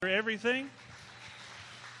everything.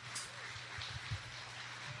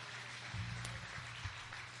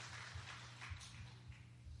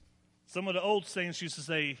 Some of the old saints used to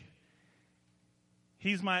say,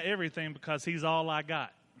 He's my everything because He's all I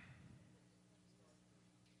got.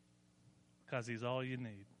 Because He's all you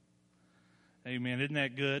need. Amen. Isn't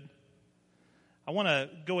that good? I want to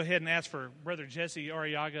go ahead and ask for Brother Jesse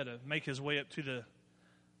Arriaga to make his way up to the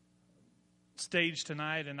stage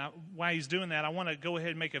tonight. And while he's doing that, I want to go ahead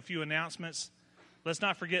and make a few announcements. Let's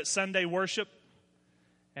not forget Sunday worship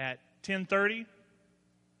at 10:30.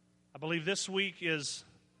 I believe this week is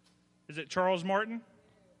it Charles Martin?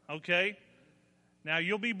 Okay. Now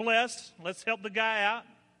you'll be blessed. Let's help the guy out.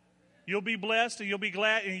 You'll be blessed and you'll be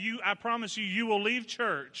glad. And I promise you, you will leave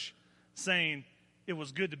church saying, it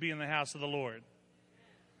was good to be in the house of the Lord.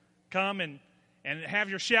 Come and have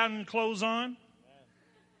your shouting clothes on.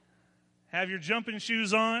 Have your jumping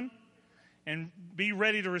shoes on. And be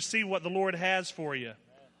ready to receive what the Lord has for you.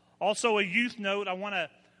 Also, a youth note,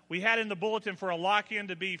 we had in the bulletin for a lock-in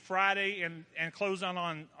to be Friday and close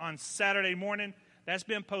on Saturday morning. That's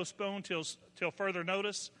been postponed till further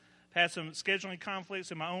notice. I've had some scheduling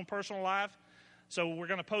conflicts in my own personal life. So we're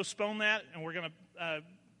going to postpone that, and we're going to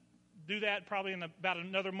do that probably in about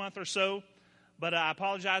another month or so. But I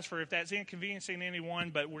apologize for if that's inconveniencing anyone,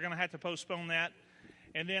 but we're going to have to postpone that.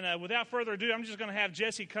 And then without further ado, I'm just going to have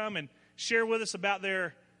Jesse come and share with us about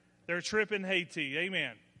their trip in Haiti.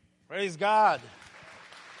 Amen. Praise God.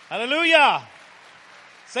 Hallelujah.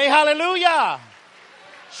 Say hallelujah.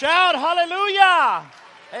 Shout hallelujah.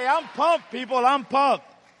 Hey, I'm pumped, people. I'm pumped.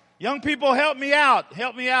 Young people, help me out.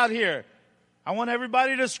 Help me out here. I want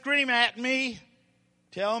everybody to scream at me.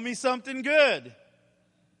 Tell me something good.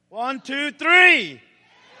 1, 2, 3.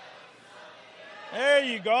 There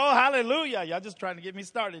you go. Hallelujah. Y'all just trying to get me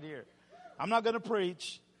started here. I'm not going to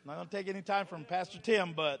preach. I'm not going to take any time from Pastor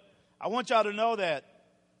Tim, but I want y'all to know that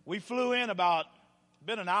we flew in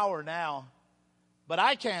been an hour now, but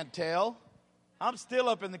I can't tell. I'm still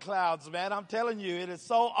up in the clouds, man. I'm telling you, it is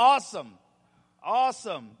so awesome.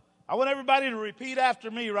 Awesome. I want everybody to repeat after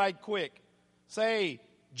me right quick. Say,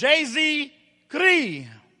 Jay-Z Cree.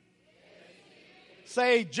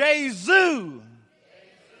 Say, Jesu.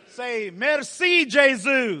 Say, Merci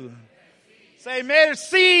Jesu. Say,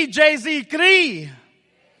 Merci Jay-Z Cree.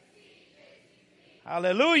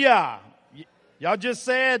 Hallelujah. Y'all just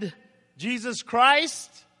said, Jesus Christ.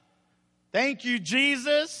 Thank you,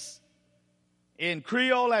 Jesus. In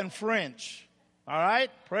Creole and French. All right?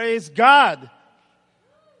 Praise God.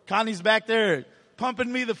 Connie's back there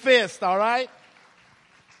pumping me the fist, all right?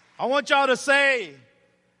 I want y'all to say,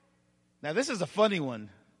 now this is a funny one.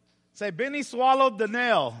 Say, Benny swallowed the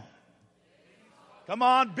nail. Come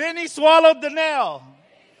on, Benny swallowed the nail.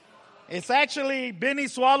 It's actually Benny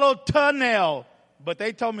swallowed the nail, but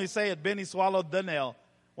they told me to say it, Benny swallowed the nail.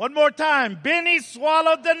 One more time, Benny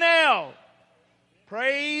swallowed the nail.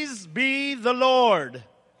 Praise be the Lord.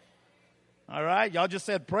 All right, y'all just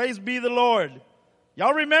said, praise be the Lord.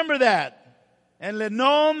 Y'all remember that. En le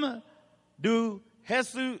nom de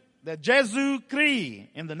Jésus-Christ,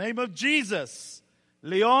 in the name of Jesus.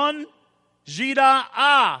 Leon Jida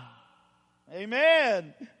A.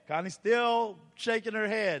 Amen. Connie's still shaking her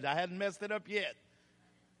head. I hadn't messed it up yet.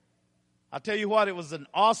 I'll tell you what, it was an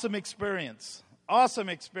awesome experience. Awesome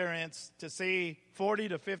experience to see 40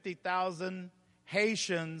 to 50,000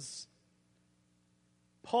 Haitians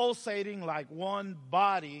pulsating like one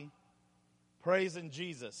body, praising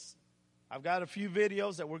Jesus. I've got a few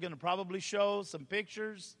videos that we're going to probably show, some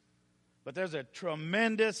pictures, but there's a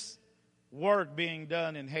tremendous work being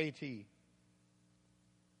done in Haiti.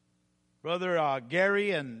 Brother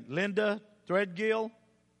Gary and Linda Threadgill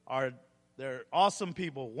they're awesome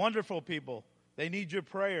people, wonderful people. They need your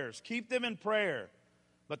prayers. Keep them in prayer.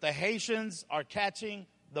 But the Haitians are catching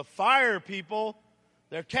the fire, people.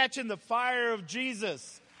 They're catching the fire of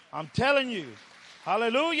Jesus. I'm telling you.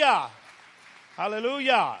 Hallelujah.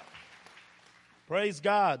 Hallelujah. Praise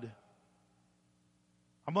God.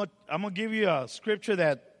 I'm going to give you a scripture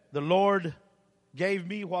that the Lord gave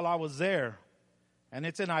me while I was there. And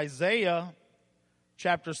it's in Isaiah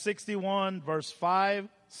chapter 61, verse 5,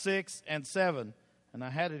 6, and 7. And I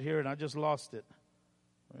had it here and I just lost it.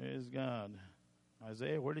 Praise God.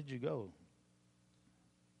 Isaiah, where did you go?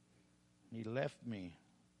 He left me.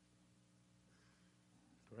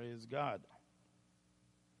 Praise God.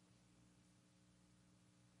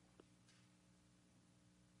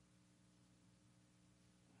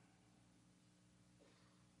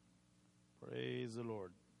 Praise the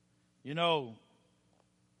Lord. You know,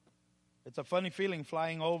 it's a funny feeling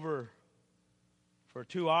flying over for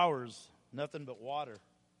 2 hours, nothing but water.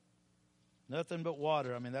 Nothing but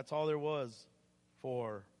water. I mean, that's all there was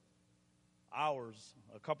for hours,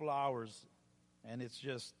 a couple of hours. And it's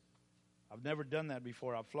just, I've never done that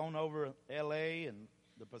before. I've flown over L.A. and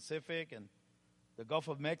the Pacific and the Gulf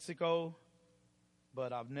of Mexico,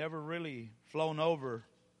 but I've never really flown over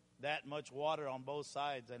that much water on both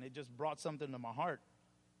sides. And it just brought something to my heart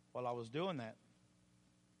while I was doing that.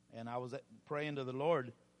 And I was praying to the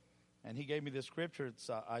Lord, and He gave me this scripture. It's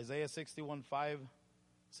Isaiah 61, 5,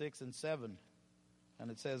 6, and 7.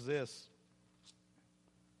 And it says this: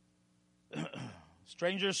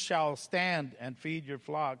 strangers shall stand and feed your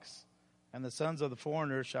flocks, and the sons of the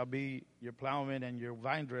foreigners shall be your plowmen and your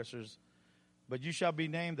vine dressers. But you shall be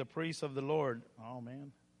named the priests of the Lord. Oh,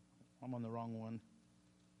 man, I'm on the wrong one.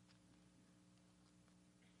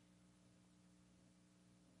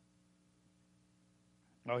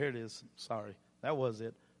 Oh, here it is. Sorry. That was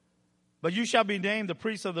it. But you shall be named the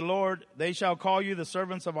priests of the Lord. They shall call you the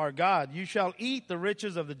servants of our God. You shall eat the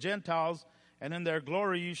riches of the Gentiles, and in their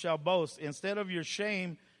glory you shall boast. Instead of your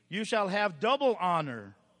shame, you shall have double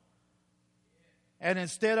honor. And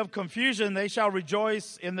instead of confusion, they shall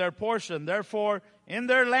rejoice in their portion. Therefore, in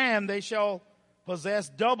their land they shall possess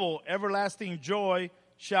double. Everlasting joy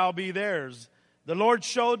shall be theirs. The Lord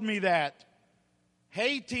showed me that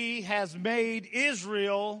Haiti has made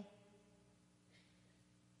Israel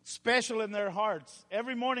special in their hearts.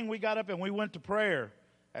 Every morning we got up and we went to prayer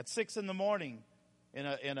at 6 in the morning in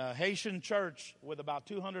a Haitian church with about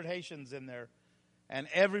 200 Haitians in there. And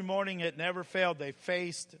every morning it never failed. They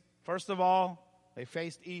faced, first of all, they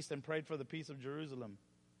faced east and prayed for the peace of Jerusalem.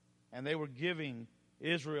 And they were giving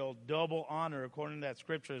Israel double honor according to that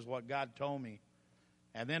scripture is what God told me.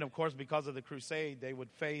 And then, of course, because of the crusade, they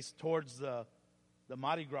would face towards the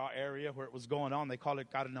Mardi Gras area where it was going on. They call it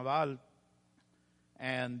Carnaval.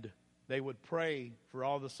 And they would pray for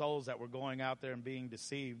all the souls that were going out there and being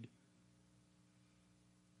deceived.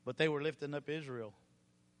 But they were lifting up Israel.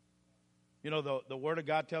 You know, the Word of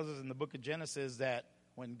God tells us in the book of Genesis that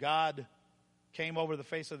when God came over the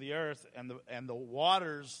face of the earth and the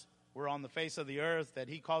waters were on the face of the earth, that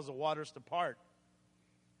He caused the waters to part.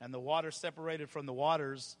 And the waters separated from the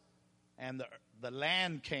waters, and the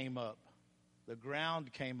land came up. The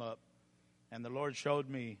ground came up, and the Lord showed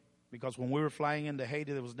me, because when we were flying into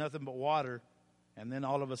Haiti, there was nothing but water, and then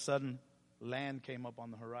all of a sudden, land came up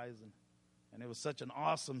on the horizon. And it was such an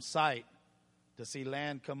awesome sight to see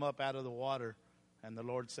land come up out of the water. And the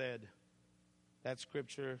Lord said, that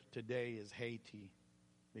scripture today is Haiti,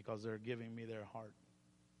 because they're giving me their heart.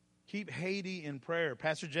 Keep Haiti in prayer.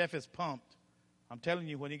 Pastor Jeff is pumped. I'm telling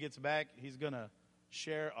you, when he gets back, he's going to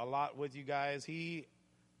share a lot with you guys. He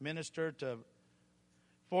ministered to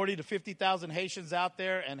 40 to 50,000 Haitians out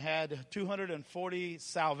there and had 240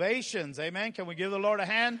 salvations. Amen. Can we give the Lord a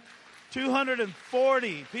hand?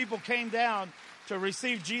 240 people came down to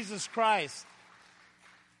receive Jesus Christ.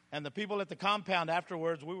 And the people at the compound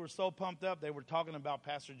afterwards, we were so pumped up, they were talking about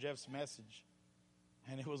Pastor Jeff's message.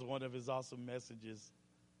 And it was one of his awesome messages.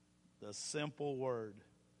 The simple word,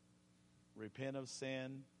 repent of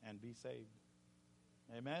sin and be saved.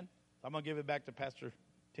 Amen. I'm going to give it back to Pastor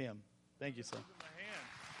Tim. Thank you, son.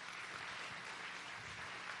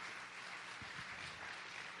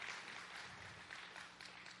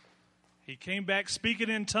 He came back speaking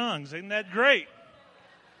in tongues. Isn't that great?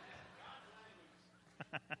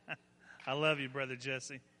 I love you, Brother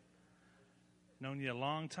Jesse. Known you a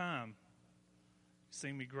long time.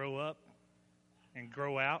 Seen me grow up and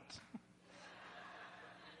grow out.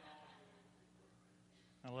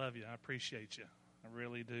 I love you. I appreciate you. I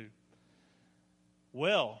really do.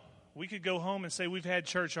 Well, we could go home and say we've had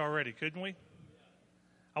church already, couldn't we?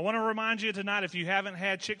 I want to remind you tonight, if you haven't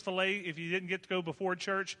had Chick-fil-A, if you didn't get to go before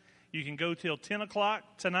church, you can go till 10 o'clock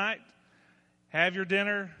tonight. Have your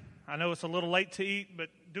dinner. I know it's a little late to eat, but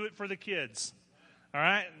do it for the kids. All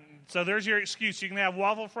right? So there's your excuse. You can have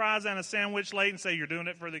waffle fries and a sandwich late and say you're doing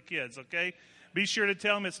it for the kids, okay? Be sure to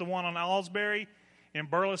tell them it's the one on Alsbury in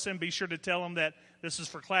Burleson. Be sure to tell them that this is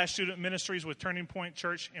for Class Student Ministries with Turning Point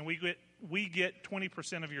Church, and we get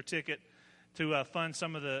 20% of your ticket to fund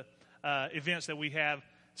some of the events that we have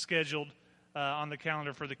scheduled on the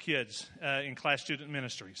calendar for the kids in Class Student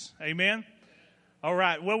Ministries. Amen? All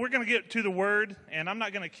right. Well, we're going to get to the Word, and I'm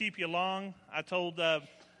not going to keep you long. I told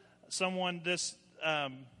someone this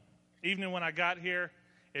evening when I got here,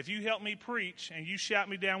 if you help me preach and you shout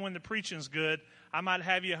me down when the preaching's good, I might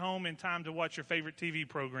have you home in time to watch your favorite TV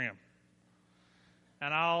program.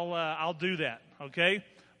 And I'll do that, okay?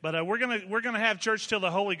 But we're gonna have church till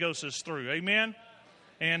the Holy Ghost is through. Amen?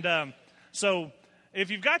 And so if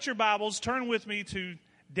you've got your Bibles, turn with me to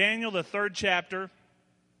Daniel, the 3rd chapter.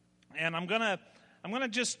 And I'm gonna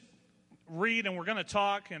just read and we're going to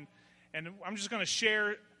talk, and I'm just going to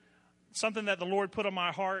share something that the Lord put on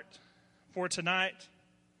my heart for tonight.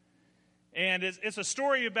 And it's a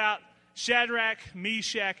story about Shadrach,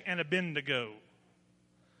 Meshach, and Abednego.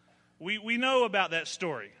 We know about that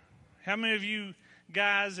story. How many of you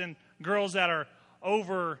guys and girls that are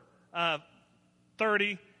over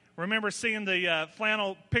 30 remember seeing the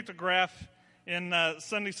flannel pictograph in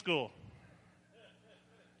Sunday school?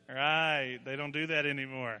 Right, they don't do that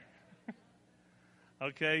anymore.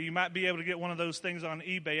 Okay, you might be able to get one of those things on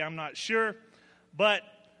eBay, I'm not sure. But,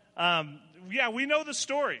 yeah, we know the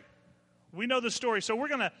story. We know the story. So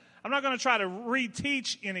I'm not going to try to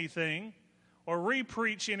reteach anything or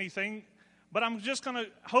re-preach anything, but I'm just going to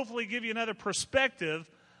hopefully give you another perspective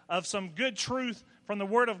of some good truth from the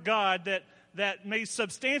Word of God that may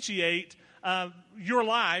substantiate your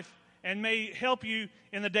life and may help you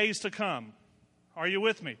in the days to come. Are you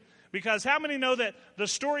with me? Because how many know that the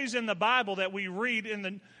stories in the Bible that we read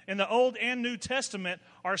in the Old and New Testament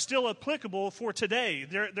are still applicable for today?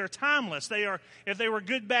 They're timeless. If they were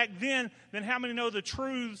good back then how many know the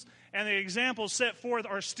truths and the examples set forth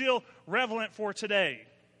are still relevant for today?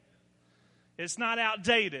 It's not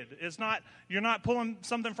outdated. You're not pulling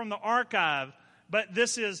something from the archive, but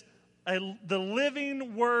this is the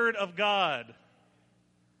living Word of God.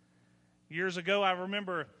 Years ago, I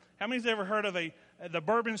remember, how many's ever heard of the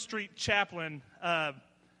Bourbon Street chaplain,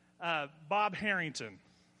 Bob Harrington?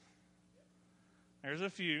 There's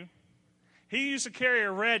a few. He used to carry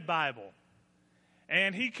a red Bible.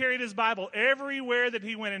 And he carried his Bible everywhere that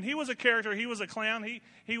he went. And he was a character. He was a clown.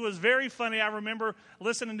 He was very funny. I remember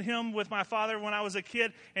listening to him with my father when I was a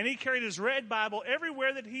kid. And he carried his red Bible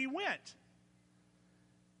everywhere that he went.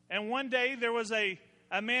 And one day there was a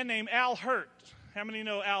man named Al Hirt. How many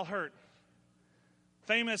know Al Hirt?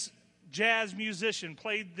 Famous jazz musician,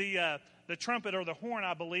 played the trumpet or the horn,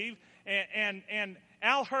 I believe. And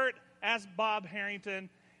Al Hirt asked Bob Harrington,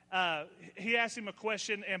 he asked him a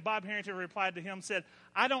question, and Bob Harrington replied to him, said,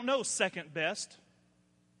 "I don't know second best."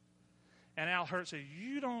 And Al Hirt said,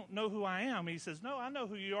 "You don't know who I am?" He says, "No, I know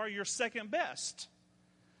who you are. You're second best."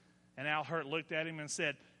 And Al Hirt looked at him and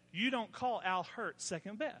said, "You don't call Al Hirt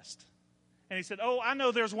second best." And he said, "Oh, I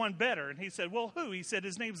know there's one better." And he said, "Well, who?" He said,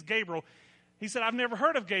 "His name's Gabriel." He said, "I've never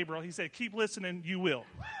heard of Gabriel." He said, "Keep listening, you will."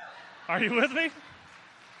 Are you with me?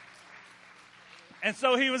 And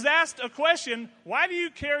so he was asked a question, "Why do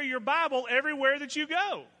you carry your Bible everywhere that you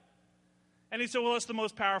go?" And he said, "Well, it's the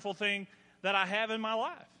most powerful thing that I have in my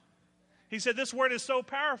life." He said, "This word is so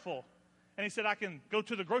powerful." And he said, "I can go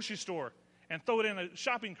to the grocery store and throw it in a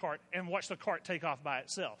shopping cart and watch the cart take off by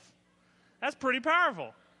itself." That's pretty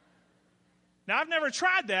powerful. Now, I've never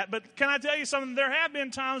tried that, but can I tell you something? There have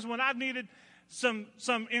been times when I've needed some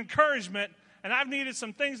encouragement, and I've needed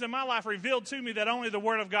some things in my life revealed to me that only the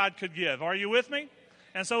Word of God could give. Are you with me?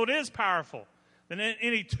 And so it is powerful than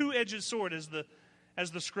any two-edged sword, as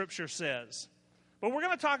the Scripture says. But we're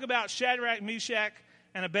going to talk about Shadrach, Meshach,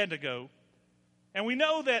 and Abednego. And we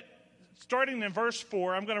know that starting in verse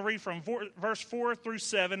 4, I'm going to read from verse 4 through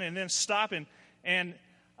 7 and then stop and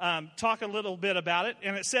talk a little bit about it.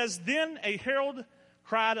 And it says, "Then a herald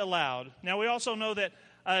cried aloud." Now we also know that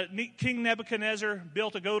King Nebuchadnezzar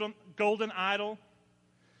built a golden idol,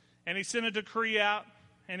 and he sent a decree out,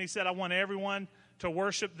 and he said, "I want everyone to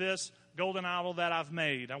worship this golden idol that I've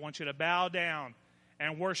made. I want you to bow down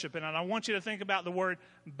and worship it." And I want you to think about the word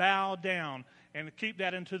bow down and keep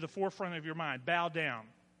that into the forefront of your mind. Bow down.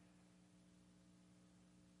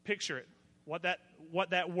 Picture it, what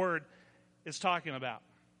that word is talking about.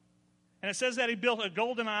 And it says that he built a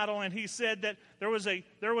golden idol, and he said that there was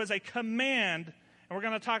a command. And we're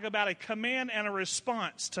going to talk about a command and a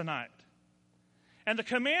response tonight. And the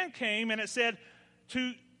command came, and it said,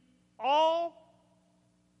 "To all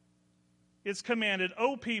is commanded,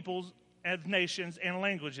 O peoples of nations and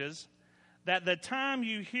languages, that the time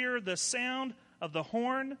you hear the sound of the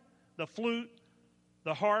horn, the flute,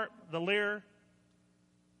 the harp, the lyre,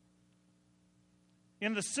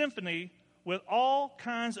 in the symphony with all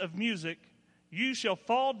kinds of music, you shall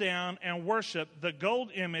fall down and worship the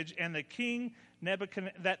gold image and the king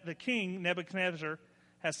Nebuchadnezzar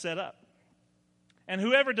has set up. And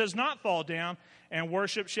whoever does not fall down and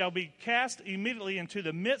worship shall be cast immediately into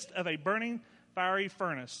the midst of a burning fiery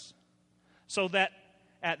furnace. So that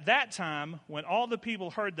at that time, when all the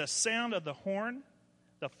people heard the sound of the horn,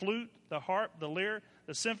 the flute, the harp, the lyre,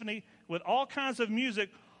 the symphony, with all kinds of music,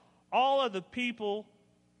 all of the people,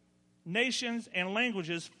 nations, and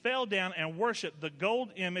languages fell down and worshiped the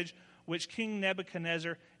gold image which King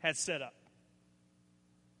Nebuchadnezzar had set up."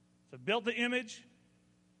 So built the image.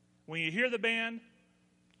 When you hear the band,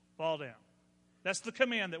 fall down. That's the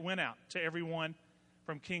command that went out to everyone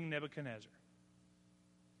from King Nebuchadnezzar.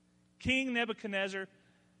 King Nebuchadnezzar,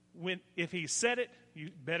 if he said it, you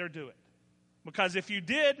better do it. Because if you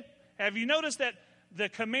did, have you noticed that the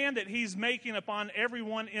command that he's making upon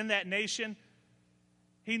everyone in that nation,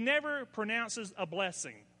 he never pronounces a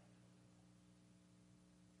blessing.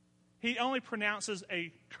 He only pronounces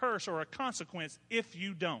a curse or a consequence if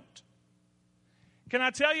you don't. Can I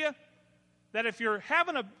tell you that if you're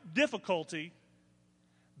having a difficulty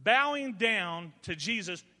bowing down to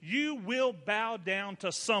Jesus, you will bow down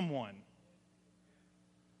to someone.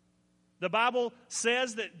 The Bible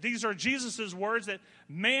says that these are Jesus' words, that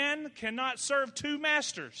man cannot serve two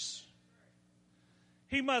masters.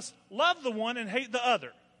 He must love the one and hate the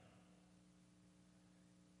other.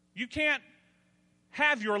 You can't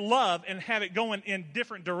have your love and have it going in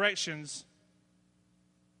different directions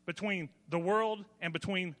between the world and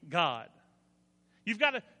between God. You've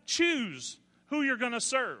got to choose who you're going to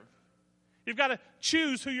serve. You've got to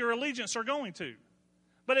choose who your allegiance are going to.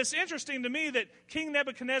 But it's interesting to me that King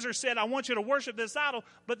Nebuchadnezzar said, I want you to worship this idol,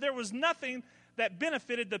 but there was nothing that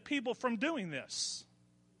benefited the people from doing this.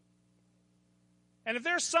 And if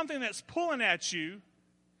there's something that's pulling at you,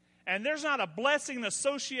 and there's not a blessing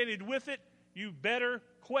associated with it, you better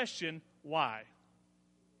question why.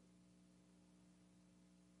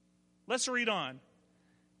 Let's read on.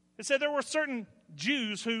 It said there were certain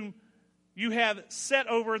Jews whom you have set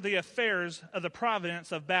over the affairs of the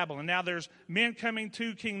province of Babylon. Now there's men coming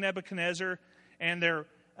to King Nebuchadnezzar, and they're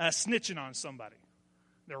snitching on somebody.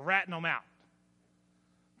 They're ratting them out.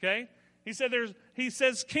 Okay? He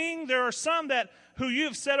says, King, there are some who you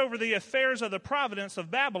have set over the affairs of the province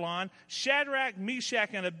of Babylon, Shadrach, Meshach,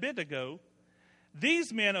 and Abednego.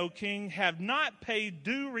 These men, O king, have not paid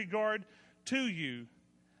due regard to you.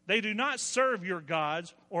 They do not serve your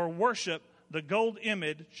gods or worship the gold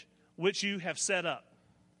image which you have set up.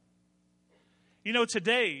 You know,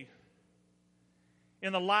 today,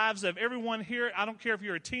 in the lives of everyone here, I don't care if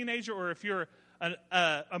you're a teenager or if you're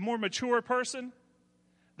a more mature person,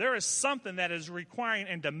 there is something that is requiring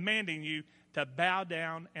and demanding you to bow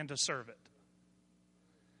down and to serve it.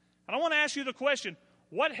 And I want to ask you the question,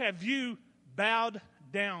 what have you bowed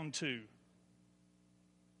down to?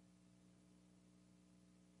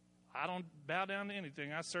 I don't bow down to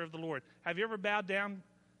anything. I serve the Lord. Have you ever bowed down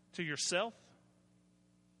to yourself?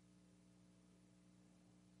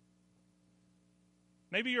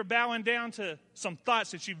 Maybe you're bowing down to some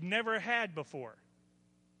thoughts that you've never had before.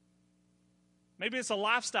 Maybe it's a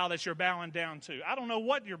lifestyle that you're bowing down to. I don't know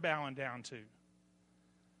what you're bowing down to.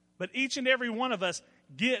 But each and every one of us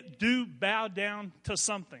do bow down to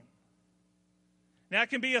something. Now, it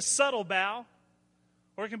can be a subtle bow,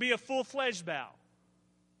 or it can be a full-fledged bow.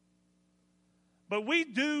 But we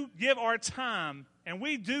do give our time, and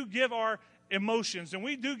we do give our emotions, and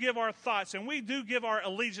we do give our thoughts, and we do give our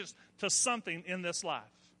allegiance to something in this life.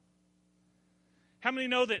 How many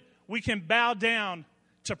know that we can bow down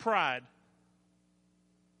to pride?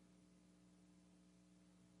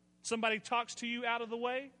 Somebody talks to you out of the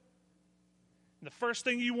way, and the first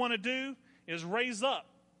thing you want to do is raise up.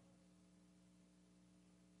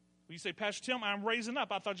 You say, Pastor Tim, I'm raising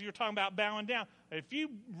up. I thought you were talking about bowing down. If you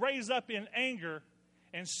raise up in anger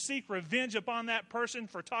and seek revenge upon that person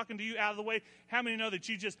for talking to you out of the way, how many know that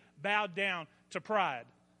you just bowed down to pride?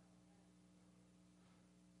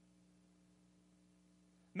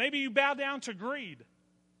 Maybe you bow down to greed.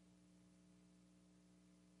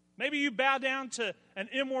 Maybe you bow down to an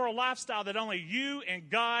immoral lifestyle that only you and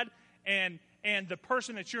God and the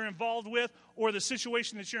person that you're involved with or the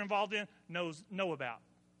situation that you're involved in know about.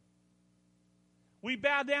 We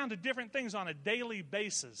bow down to different things on a daily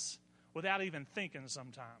basis without even thinking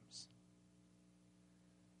sometimes.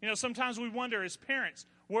 You know, sometimes we wonder as parents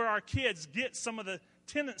where our kids get some of the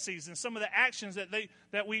tendencies and some of the actions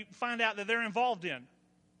that we find out that they're involved in.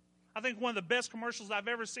 I think one of the best commercials I've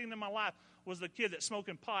ever seen in my life was the kid that's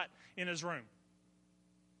smoking pot in his room.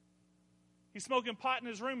 He's smoking pot in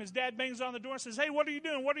his room. His dad bangs on the door and says, hey, what are you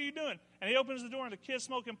doing? What are you doing? And he opens the door and the kid's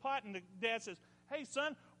smoking pot, and the dad says, hey,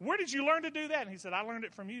 son, where did you learn to do that? And he said, I learned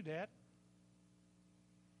it from you, Dad.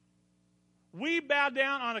 We bow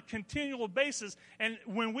down on a continual basis, and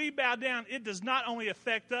when we bow down, it does not only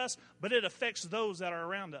affect us, but it affects those that are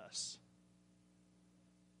around us.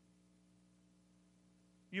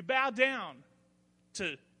 You bow down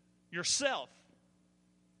to yourself.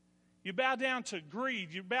 You bow down to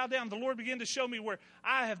greed. You bow down. The Lord began to show me where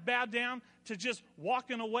I have bowed down to just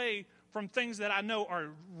walking away from things that I know are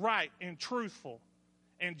right and truthful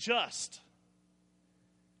and just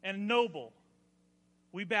and noble.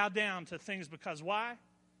 We bow down to things because why?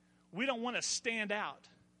 We don't want to stand out.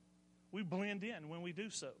 we blend in when we do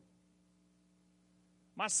so.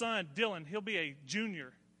 My son, Dylan, he'll be a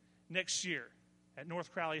junior next year at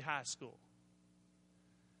North Crowley High School.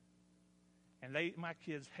 And my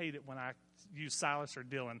kids hate it when I use Silas or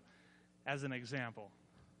Dylan as an example.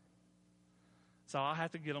 So I'll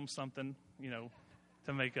have to get them something,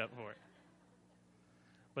 to make up for it.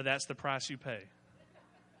 But that's the price you pay.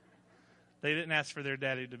 They didn't ask for their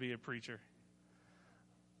daddy to be a preacher.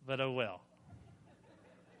 But oh well.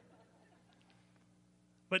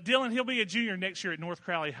 But Dylan, he'll be a junior next year at North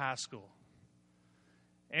Crowley High School.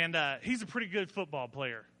 And he's a pretty good football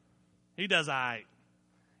player. He does all right.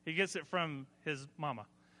 He gets it from his mama.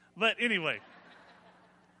 But anyway,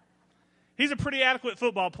 he's a pretty adequate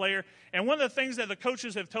football player. And one of the things that the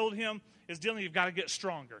coaches have told him is, Dylan, you've got to get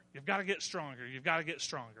stronger. You've got to get stronger. You've got to get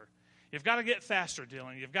stronger. You've got to get faster,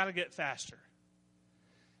 Dylan. You've got to get faster.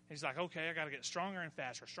 He's like, okay, I got to get stronger and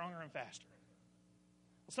faster, stronger and faster.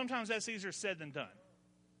 Well, sometimes that's easier said than done.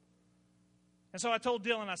 And so I told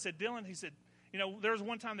Dylan, I said, Dylan, he said, there was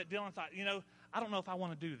one time that Dylan thought, I don't know if I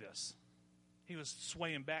want to do this. He was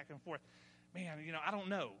swaying back and forth. Man, I don't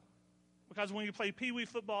know. Because when you play pee-wee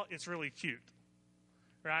football, it's really cute.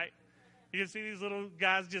 Right? You can see these little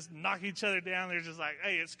guys just knock each other down. They're just like,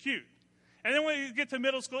 hey, it's cute. And then when you get to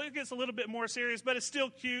middle school, it gets a little bit more serious, but it's still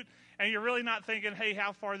cute, and you're really not thinking, hey,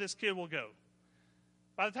 how far this kid will go.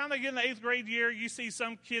 By the time they get in the 8th grade year, you see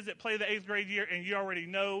some kids that play the 8th grade year, and you already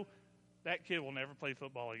know that kid will never play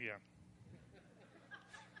football again.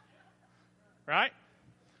 Right?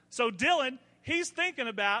 So Dylan, he's thinking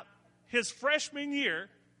about his freshman year.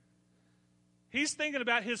 He's thinking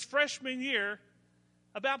about his freshman year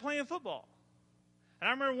about playing football. And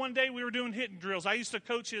I remember one day we were doing hitting drills. I used to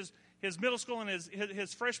coach his middle school and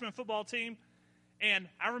his freshman football team. And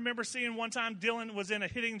I remember seeing one time Dylan was in a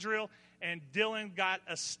hitting drill, and Dylan got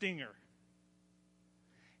a stinger.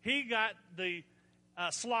 He got the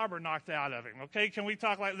slobber knocked out of him. Okay, can we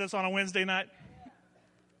talk like this on a Wednesday night?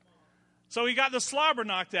 So he got the slobber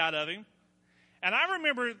knocked out of him. And I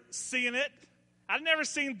remember seeing it. I'd never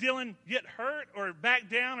seen Dylan get hurt or back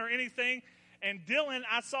down or anything. And Dylan,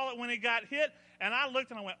 I saw it when he got hit, and I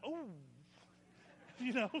looked and I went, oh,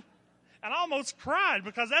 and I almost cried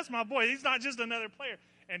because that's my boy. He's not just another player.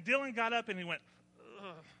 And Dylan got up and he went,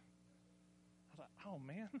 ugh. I thought, oh,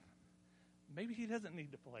 man, maybe he doesn't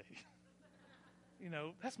need to play.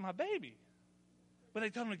 That's my baby. But they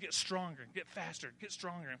told him to get stronger, get faster, get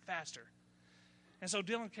stronger and faster. And so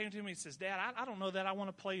Dylan came to me and says, Dad, I don't know that I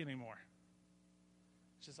want to play anymore.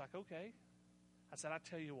 She's like, okay. I said, I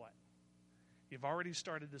tell you what, you've already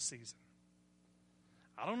started the season.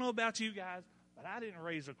 I don't know about you guys, but I didn't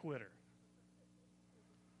raise a quitter.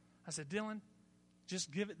 I said, Dylan,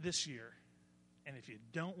 just give it this year. And if you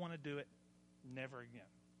don't want to do it, never again.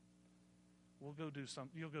 You'll go do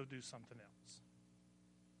something else.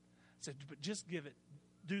 I said, but just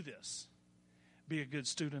do this. Be a good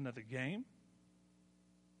student of the game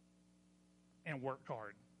and work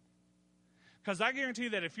hard. Because I guarantee you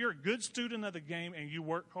that if you're a good student of the game and you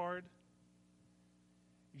work hard,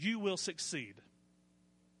 you will succeed.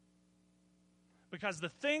 Because the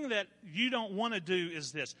thing that you don't want to do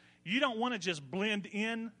is this. You don't want to just blend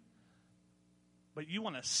in, but you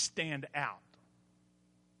want to stand out.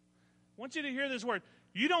 I want you to hear this word.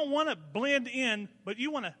 You don't want to blend in, but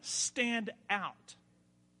you want to stand out.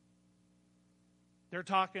 They're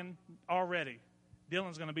talking already.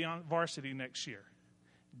 Dylan's going to be on varsity next year.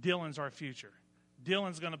 Dylan's our future.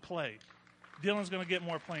 Dylan's going to play. Dylan's going to get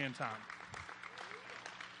more playing time.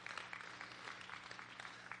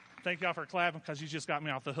 Thank y'all for clapping because you just got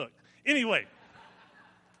me off the hook. Anyway,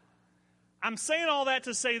 I'm saying all that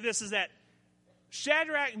to say this is that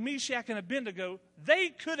Shadrach, Meshach, and Abednego, they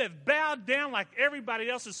could have bowed down like everybody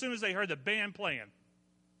else as soon as they heard the band playing.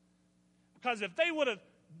 Because if they would have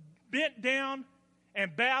bent down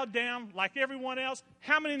and bowed down like everyone else,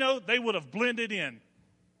 how many know they would have blended in?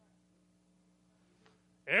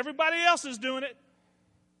 Everybody else is doing it.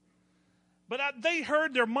 But they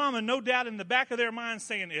heard their mama, no doubt, in the back of their mind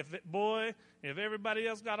saying, if everybody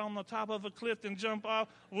else got on the top of a cliff and jumped off,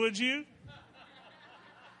 would you?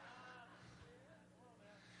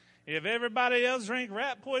 If everybody else drank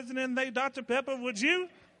rat poison and they Dr. Pepper, would you?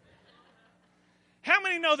 How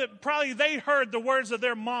many know that probably they heard the words of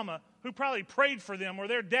their mama who probably prayed for them, or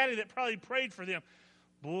their daddy that probably prayed for them?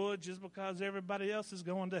 Boy, just because everybody else is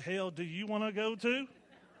going to hell, do you want to go too?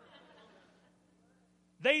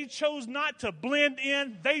 They chose not to blend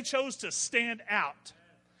in. They chose to stand out.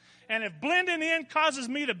 And if blending in causes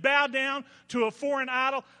me to bow down to a foreign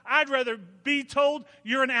idol, I'd rather be told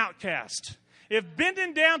you're an outcast. If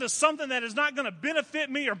bending down to something that is not going to benefit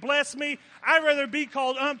me or bless me, I'd rather be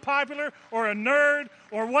called unpopular or a nerd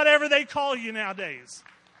or whatever they call you nowadays.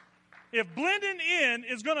 If blending in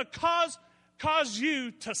is going to cause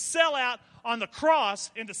you to sell out on the cross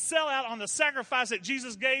and to sell out on the sacrifice that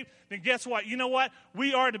Jesus gave, then guess what? You know what?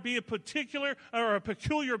 We are to be a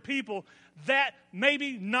peculiar people that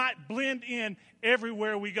maybe not blend in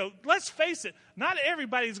everywhere we go. Let's face it, not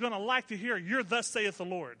everybody's going to like to hear, "You're thus saith the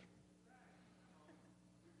Lord."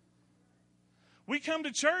 We come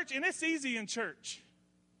to church, and it's easy in church.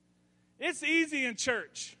 It's easy in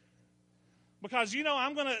church. Because,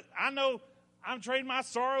 I know I'm trading my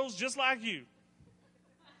sorrows just like you.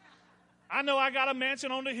 I know I got a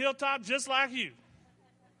mansion on the hilltop just like you.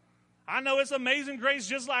 I know it's amazing grace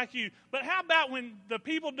just like you. But how about when the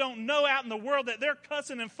people don't know out in the world that they're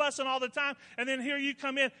cussing and fussing all the time, and then here you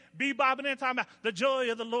come in, bebopping in, talking about the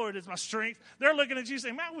joy of the Lord is my strength. They're looking at you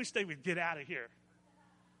saying, "Man, I wish they would get out of here.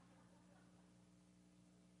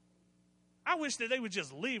 I wish that they would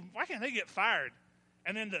just leave. Why can't they get fired?"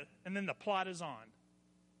 And then the plot is on.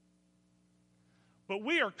 But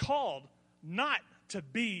we are called not to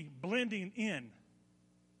be blending in.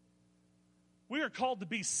 We are called to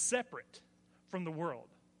be separate from the world.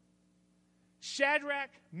 Shadrach,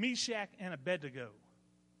 Meshach, and Abednego.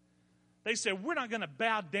 They said, "We're not going to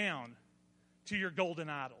bow down to your golden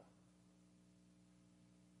idol."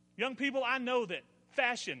 Young people, I know that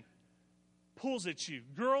fashion pulls at you.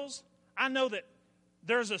 Girls, I know that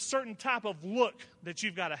there's a certain type of look that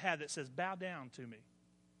you've got to have that says, "Bow down to me."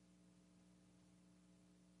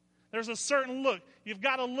 There's a certain look. You've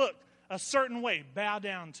got to look a certain way. "Bow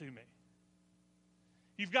down to me."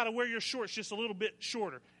 You've got to wear your shorts just a little bit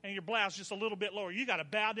shorter and your blouse just a little bit lower. You've got to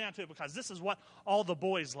bow down to it because this is what all the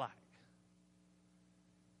boys like.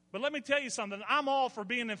 But let me tell you something. I'm all for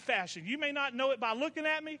being in fashion. You may not know it by looking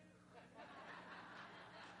at me.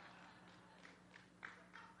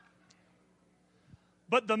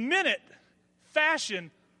 But the minute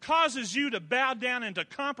fashion causes you to bow down and to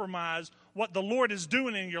compromise what the Lord is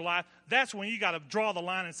doing in your life, that's when you got to draw the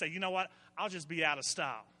line and say, "You know what? I'll just be out of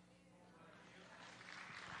style."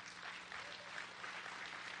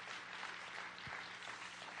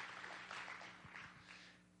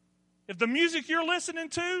 If the music you're listening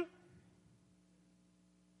to,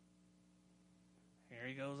 here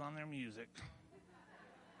he goes on their music.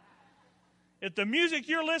 If the music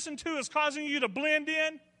you're listening to is causing you to blend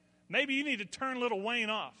in, maybe you need to turn Lil Wayne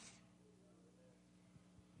off.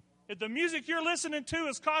 If the music you're listening to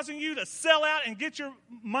is causing you to sell out and get your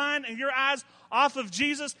mind and your eyes off of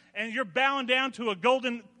Jesus and you're bowing down to a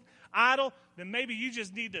golden idol, then maybe you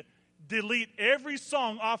just need to delete every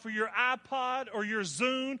song off of your iPod or your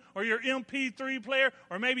Zune or your MP3 player,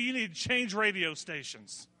 or maybe you need to change radio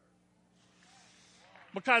stations.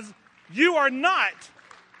 Because you are not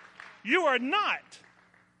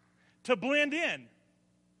to blend in.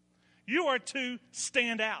 You are to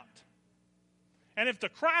stand out. And if the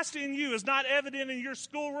Christ in you is not evident in your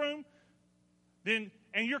schoolroom, and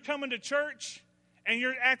you're coming to church and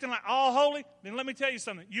you're acting like all holy, then let me tell you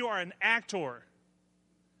something. You are an actor.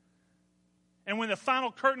 And when the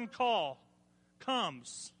final curtain call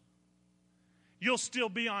comes, you'll still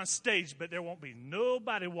be on stage, but there won't be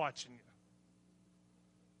nobody watching you.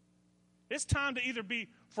 It's time to either be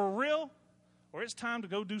for real or it's time to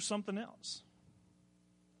go do something else.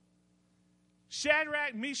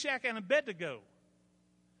 Shadrach, Meshach, and Abednego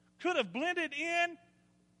could have blended in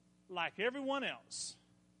like everyone else,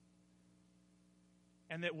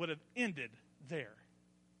 and it would have ended there.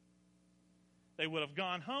 They would have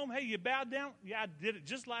gone home. "Hey, you bowed down? Yeah, I did it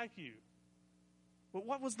just like you." But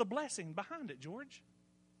what was the blessing behind it, George?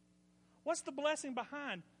 What's the blessing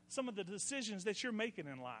behind some of the decisions that you're making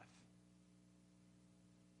in life?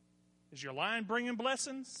 Is your lying bringing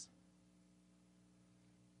blessings?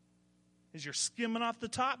 Is your skimming off the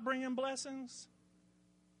top bringing blessings?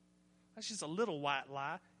 That's just a little white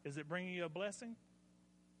lie. Is it bringing you a blessing?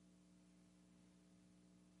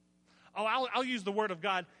 Oh, I'll use the Word of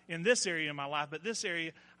God in this area of my life, but this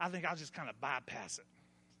area, I think I'll just kind of bypass it.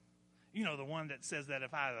 You know, the one that says that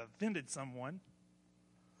if I offended someone,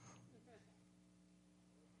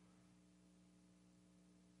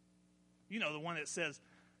 you know, the one that says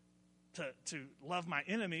to love my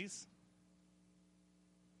enemies.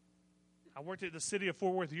 I worked at the city of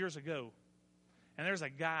Fort Worth years ago, and there's a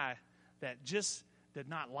guy that just did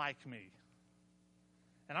not like me.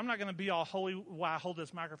 And I'm not going to be all holy while I hold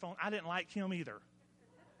this microphone. I didn't like him either.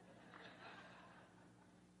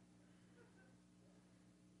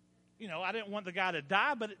 You know, I didn't want the guy to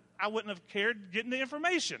die, but I wouldn't have cared getting the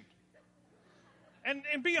information.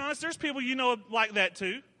 And be honest, there's people you know like that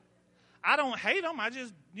too. I don't hate them. I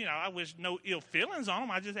just, I wish no ill feelings on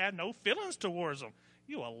them. I just had no feelings towards them.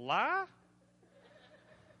 You a lie?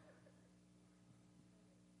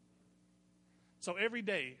 So every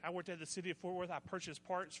day I worked at the city of Fort Worth, I purchased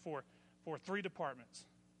parts for 3 departments,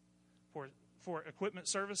 for equipment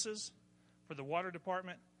services, for the water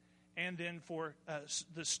department, and then for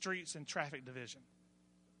the streets and traffic division.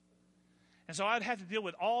 And so I'd have to deal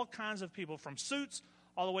with all kinds of people, from suits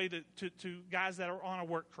all the way to guys that are on a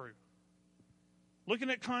work crew. Looking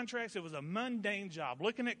at contracts, it was a mundane job.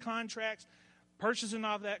 Looking at contracts, purchasing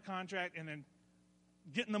off that contract, and then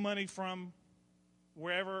getting the money from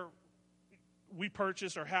wherever we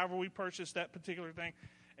purchased or however we purchased that particular thing,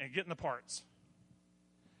 and getting the parts.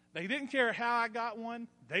 They didn't care how I got one.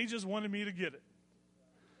 They just wanted me to get it.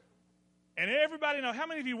 And everybody knows, how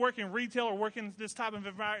many of you work in retail or work in this type of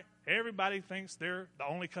environment? Everybody thinks they're the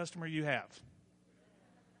only customer you have.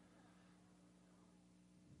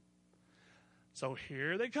 So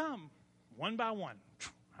here they come, one by one.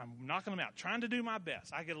 I'm knocking them out, trying to do my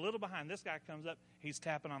best. I get a little behind. This guy comes up. He's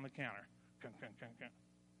tapping on the counter.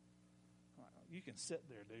 You can sit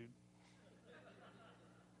there, dude.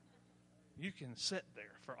 You can sit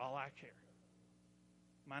there for all I care.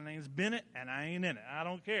 My name's Bennett, and I ain't in it. I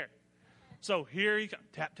don't care. So here he comes.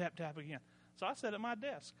 Tap, tap, tap again. So I sat at my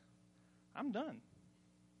desk. I'm done.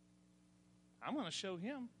 I'm going to show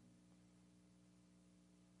him.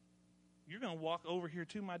 You're going to walk over here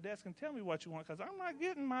to my desk and tell me what you want, because I'm not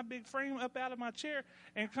getting my big frame up out of my chair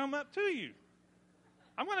and come up to you.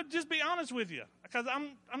 I'm going to just be honest with you, because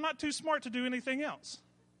I'm not too smart to do anything else.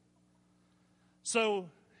 So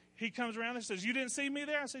he comes around and says, you didn't see me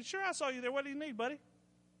there? I said, sure, I saw you there. What do you need, buddy?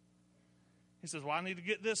 He says, well, I need to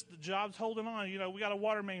get this. The job's holding on. We got a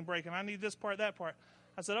water main break, and I need this part, that part.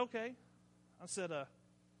 I said, okay. I said,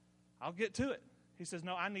 I'll get to it. He says,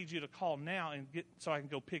 no, I need you to call now and so I can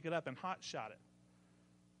go pick it up and hot shot it.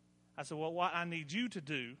 I said, well, what I need you to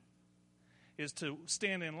do is to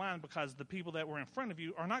stand in line, because the people that were in front of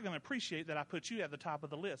you are not going to appreciate that I put you at the top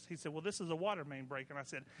of the list. He said, well, this is a water main break. And I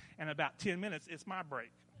said, in about 10 minutes, it's my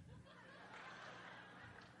break.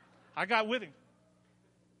 I got with him.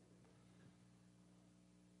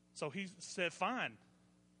 So he said, fine.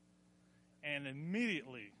 And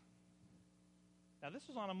immediately, now this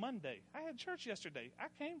was on a Monday. I had church yesterday. I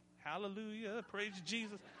came, hallelujah, praise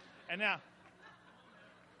Jesus. And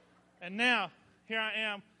now, here I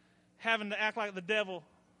am, having to act like the devil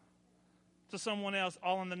to someone else,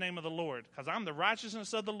 all in the name of the Lord. Because I'm the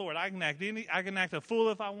righteousness of the Lord. I can act a fool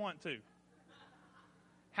if I want to.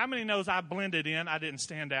 How many knows I blended in? I didn't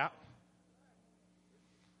stand out.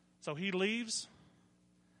 So he leaves.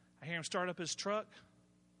 I hear him start up his truck.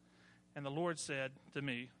 And the Lord said to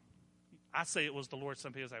me, I say it was the Lord.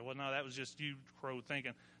 Some people say, well, no, that was just you, Crow,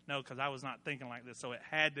 thinking. No, because I was not thinking like this, so it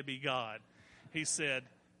had to be God. He said,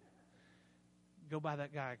 go buy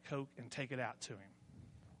that guy a Coke and take it out to him.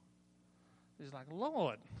 He's like,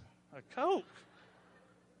 Lord, a Coke?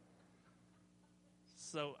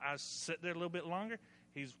 So I sit there a little bit longer.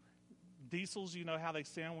 Diesels, you know how they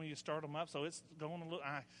sound when you start them up, so it's going a little,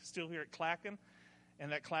 I still hear it clacking,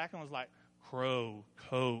 and that clacking was like, Crow,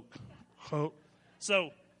 Coke, Coke.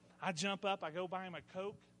 So I jump up, I go buy him a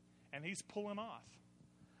Coke, and he's pulling off.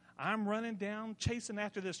 I'm running down, chasing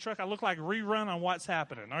after this truck. I look like Rerun on What's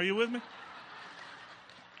Happening. Are you with me?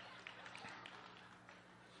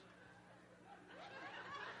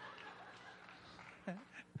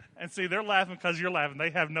 And see, they're laughing because you're laughing.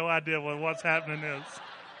 They have no idea what What's Happening is.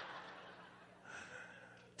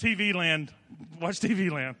 TV Land. Watch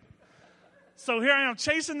TV Land. So here I am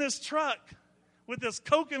chasing this truck with this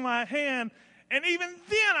Coke in my hand. And even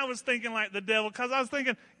then I was thinking like the devil, because I was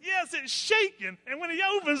thinking, yes, it's shaking. And when he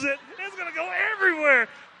opens it, it's going to go everywhere.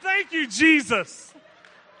 Thank you, Jesus.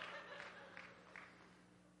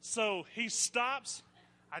 So he stops.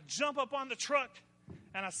 I jump up on the truck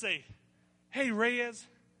and I say, hey, Reyes,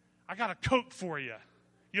 I got a Coke for you.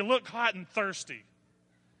 You look hot and thirsty.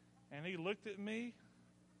 And he looked at me.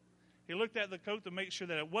 He looked at the Coke to make sure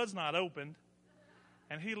that it was not opened.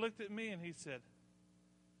 And he looked at me and he said,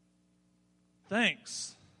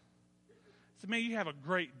 thanks. I said, man, you have a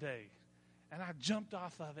great day. And I jumped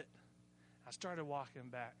off of it. I started walking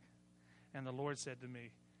back. And the Lord said to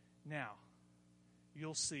me, now,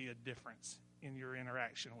 you'll see a difference in your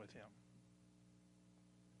interaction with him.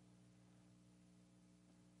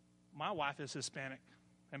 My wife is Hispanic,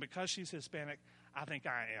 and because she's Hispanic, I think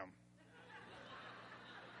I am.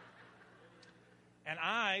 And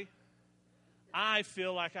I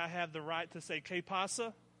feel like I have the right to say "que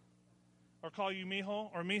pasa," or call you mijo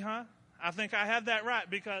or mija. I think I have that right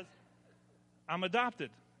because I'm adopted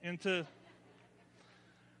into.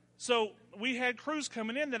 So we had crews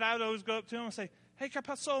coming in that I would always go up to them and say, "Hey, ¿qué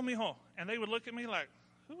pasó, mijo?" And they would look at me like,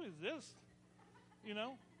 "Who is this?" You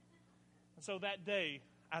know? And so that day,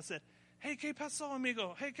 I said, "Hey, ¿qué pasó,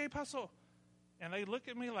 amigo? Hey, ¿qué pasó?" And they look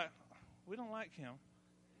at me like, "We don't like him."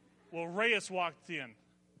 Well, Reyes walked in,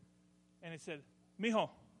 and he said,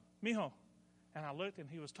 "Mijo, mijo." And I looked, and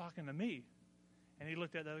he was talking to me. And he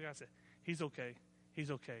looked at the other guy and said, "He's okay.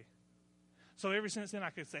 He's okay." So ever since then,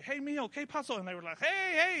 I could say, "Hey, mijo, ¿qué pasó?" And they were like,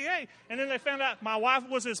 "Hey, hey, hey." And then they found out my wife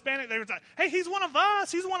was Hispanic. They were like, "Hey, he's one of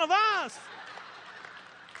us. He's one of us."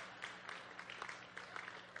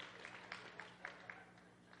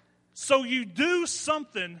 So you do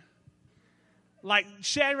something like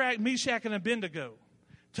Shadrach, Meshach, and Abednego.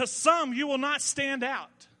 To some, you will not stand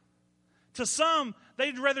out. To some,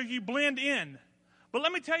 they'd rather you blend in. But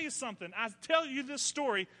let me tell you something. I tell you this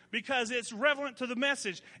story because it's relevant to the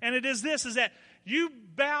message. And it is this, is that you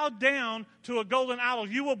bow down to a golden idol,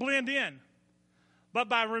 you will blend in. But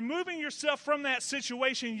by removing yourself from that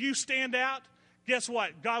situation, you stand out. Guess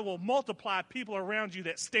what? God will multiply people around you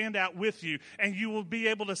that stand out with you. And you will be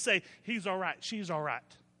able to say, "He's all right. She's all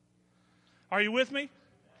right." Are you with me?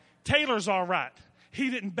 Taylor's all right. He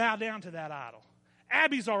didn't bow down to that idol.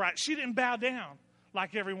 Abby's all right. She didn't bow down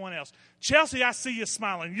like everyone else. Chelsea, I see you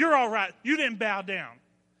smiling. You're all right. You didn't bow down.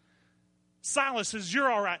 Silas says, "You're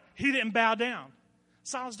all right." He didn't bow down.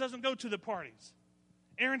 Silas doesn't go to the parties.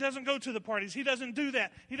 Aaron doesn't go to the parties. He doesn't do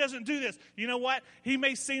that. He doesn't do this. You know what? He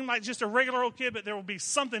may seem like just a regular old kid, but there will be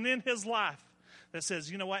something in his life that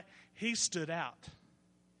says, you know what? He stood out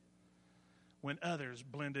when others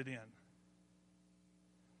blended in.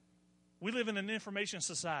 We live in an information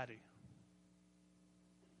society.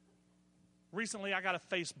 Recently, I got a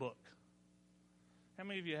Facebook. How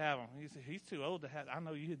many of you have them? You say, "He's too old to have." I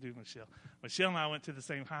know you do, Michelle. Michelle and I went to the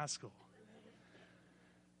same high school.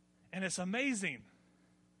 And it's amazing.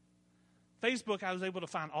 Facebook, I was able to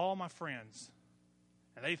find all my friends.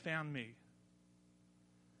 And they found me.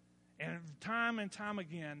 And time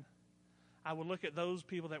again, I would look at those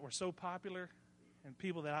people that were so popular and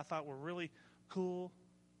people that I thought were really cool.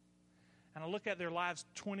 And I look at their lives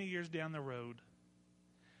 20 years down the road.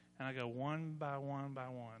 And I go one by one by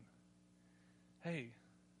one. Hey,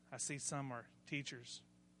 I see some are teachers.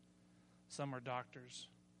 Some are doctors.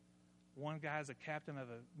 One guy is a captain of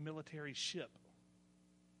a military ship.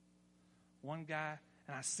 One guy,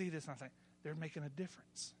 and I see this and I think, they're making a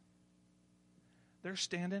difference. They're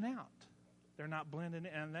standing out. They're not blending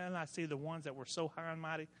in. And then I see the ones that were so high and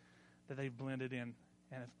mighty that they've blended in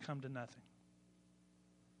and have come to nothing.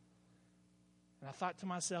 And I thought to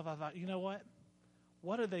myself, you know what?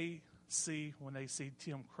 What do they see when they see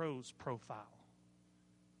Tim Crow's profile?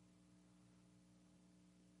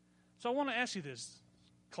 So I want to ask you this,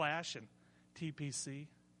 Clash and TPC.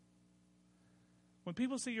 When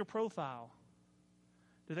people see your profile,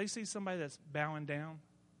 do they see somebody that's bowing down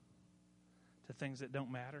to things that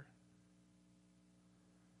don't matter?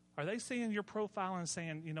 Are they seeing your profile and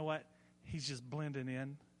saying, you know what, he's just blending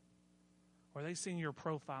in? Or are they seeing your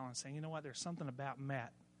profile and saying, you know what, there's something about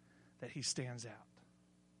Matt that he stands out?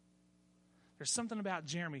 There's something about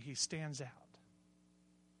Jeremy, he stands out.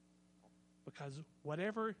 Because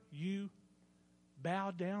whatever you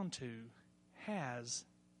bow down to has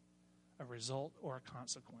a result or a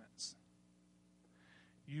consequence.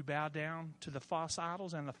 You bow down to the false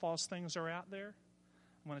idols and the false things are out there,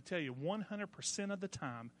 I'm going to tell you 100% of the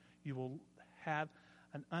time you will have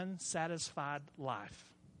an unsatisfied life.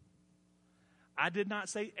 I did not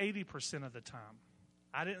say 80% of the time.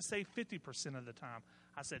 I didn't say 50% of the time.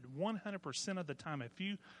 I said 100% of the time. If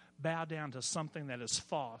you bow down to something that is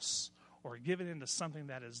false or give it into something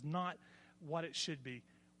that is not what it should be,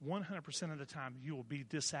 100% of the time you will be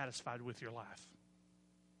dissatisfied with your life.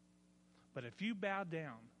 But if you bow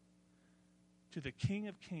down to the King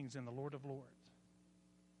of Kings and the Lord of Lords,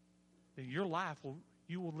 then your life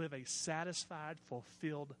you will live a satisfied,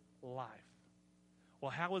 fulfilled life.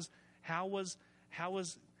 Well, how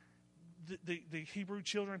was the Hebrew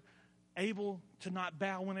children able to not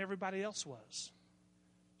bow when everybody else was?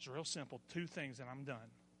 It's real simple. 2 things and I'm done.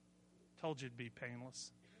 Told you it'd be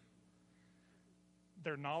painless.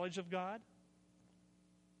 Their knowledge of God.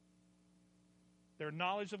 Their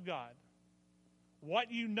knowledge of God.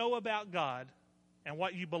 What you know about God and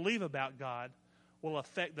what you believe about God will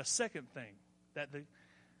affect the second thing that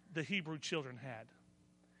the Hebrew children had.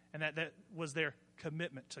 And that was their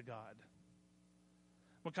commitment to God.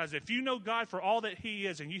 Because if you know God for all that He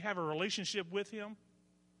is and you have a relationship with Him,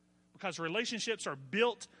 because relationships are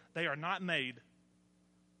built, they are not made.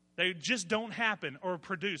 They just don't happen or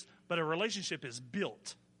produce, but a relationship is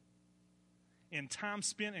built in time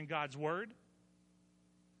spent in God's Word,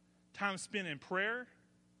 time spent in prayer,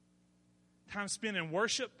 time spent in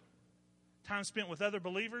worship, time spent with other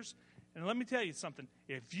believers. And let me tell you something.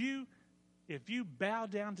 If you bow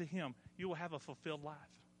down to Him, you will have a fulfilled life.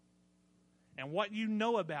 And what you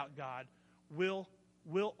know about God will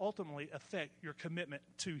ultimately affect your commitment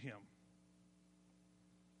to Him.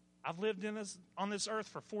 I've lived on this earth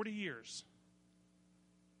for 40 years,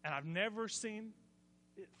 and I've never seen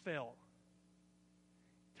it fail.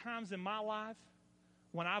 Times in my life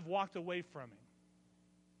when I've walked away from Him.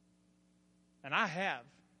 And I have.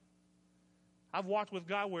 I've walked with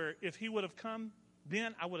God where if He would have come,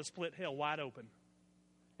 then I would have split hell wide open.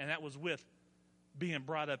 And that was with being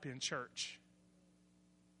brought up in church.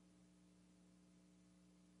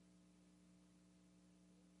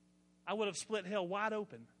 I would have split hell wide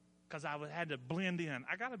open because I had to blend in.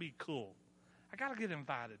 I got to be cool. I got to get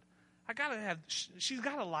invited. She's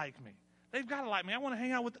got to like me. They've got to like me. I want to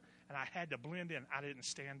hang out with them. And I had to blend in. I didn't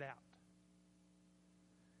stand out.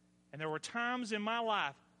 And there were times in my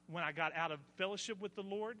life when I got out of fellowship with the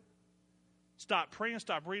Lord, stopped praying,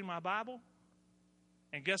 stopped reading my Bible.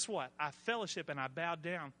 And guess what? I fellowship and I bowed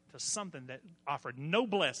down to something that offered no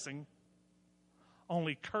blessing,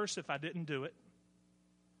 only curse if I didn't do it.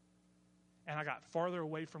 And I got farther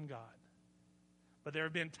away from God. But there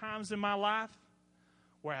have been times in my life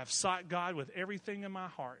where I've sought God with everything in my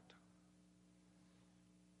heart,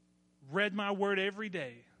 read my word every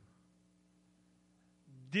day,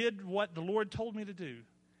 did what the Lord told me to do.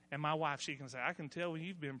 And my wife, she can say, I can tell when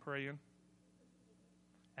you've been praying,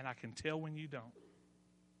 and I can tell when you don't.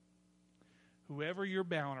 Whoever you're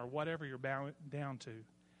bowing or whatever you're bowing down to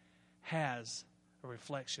has a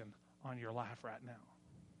reflection on your life right now.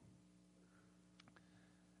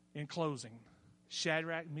 In closing,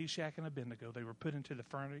 Shadrach, Meshach, and Abednego, they were put into the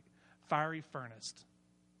fiery furnace.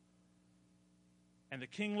 And the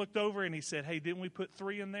king looked over and he said, hey, didn't we put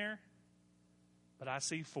 3 in there? But I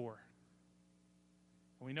see 4.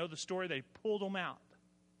 And we know the story. They pulled them out.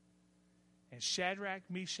 And Shadrach,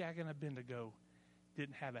 Meshach, and Abednego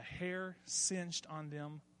didn't have a hair singed on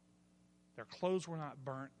them. Their clothes were not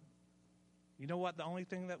burnt. You know what? The only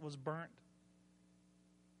thing that was burnt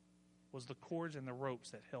was the cords and the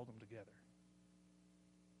ropes that held them together.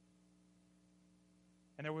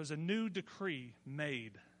 And there was a new decree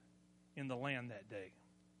made in the land that day.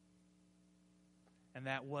 And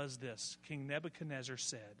that was this. King Nebuchadnezzar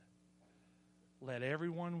said, let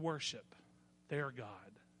everyone worship their God,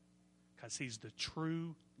 because He's the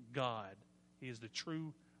true God. He is the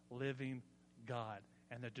true living God.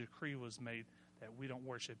 And the decree was made that we don't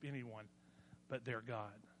worship anyone but their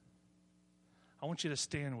God. I want you to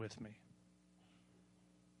stand with me.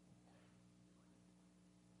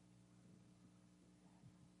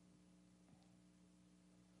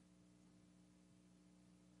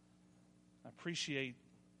 I appreciate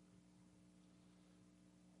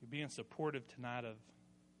you being supportive tonight of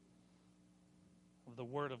the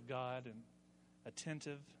Word of God and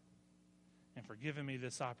attentive, and for giving me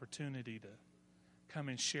this opportunity to come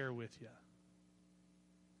and share with you.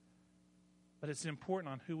 But it's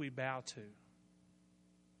important on who we bow to.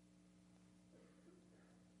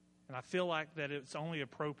 And I feel like that it's only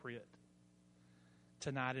appropriate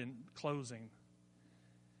tonight in closing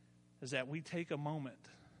is that we take a moment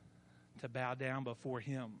to bow down before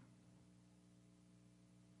Him.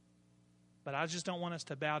 But I just don't want us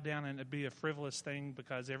to bow down and it be a frivolous thing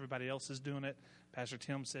because everybody else is doing it. Pastor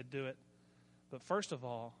Tim said do it. But first of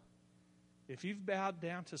all, if you've bowed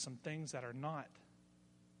down to some things that are not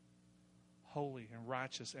holy and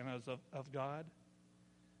righteous and of God,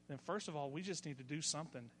 then first of all, we just need to do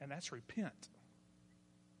something, and that's repent.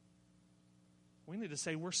 We need to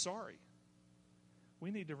say we're sorry.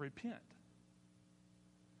 We need to repent.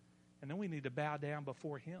 And then we need to bow down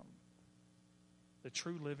before Him, the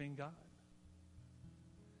true living God.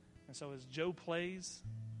 And so as Joe plays,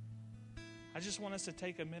 I just want us to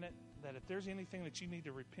take a minute that if there's anything that you need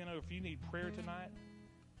to repent of, if you need prayer tonight,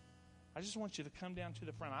 I just want you to come down to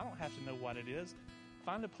the front. I don't have to know what it is.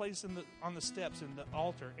 Find a place on the steps in the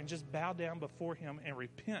altar and just bow down before Him and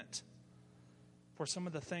repent for some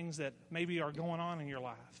of the things that maybe are going on in your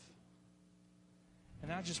life.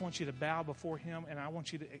 And I just want you to bow before Him, and I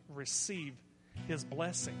want you to receive His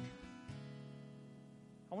blessing.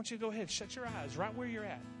 I want you to go ahead, shut your eyes right where you're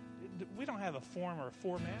at. We don't have a form or a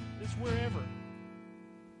format. It's wherever.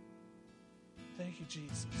 Thank you,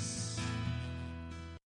 Jesus.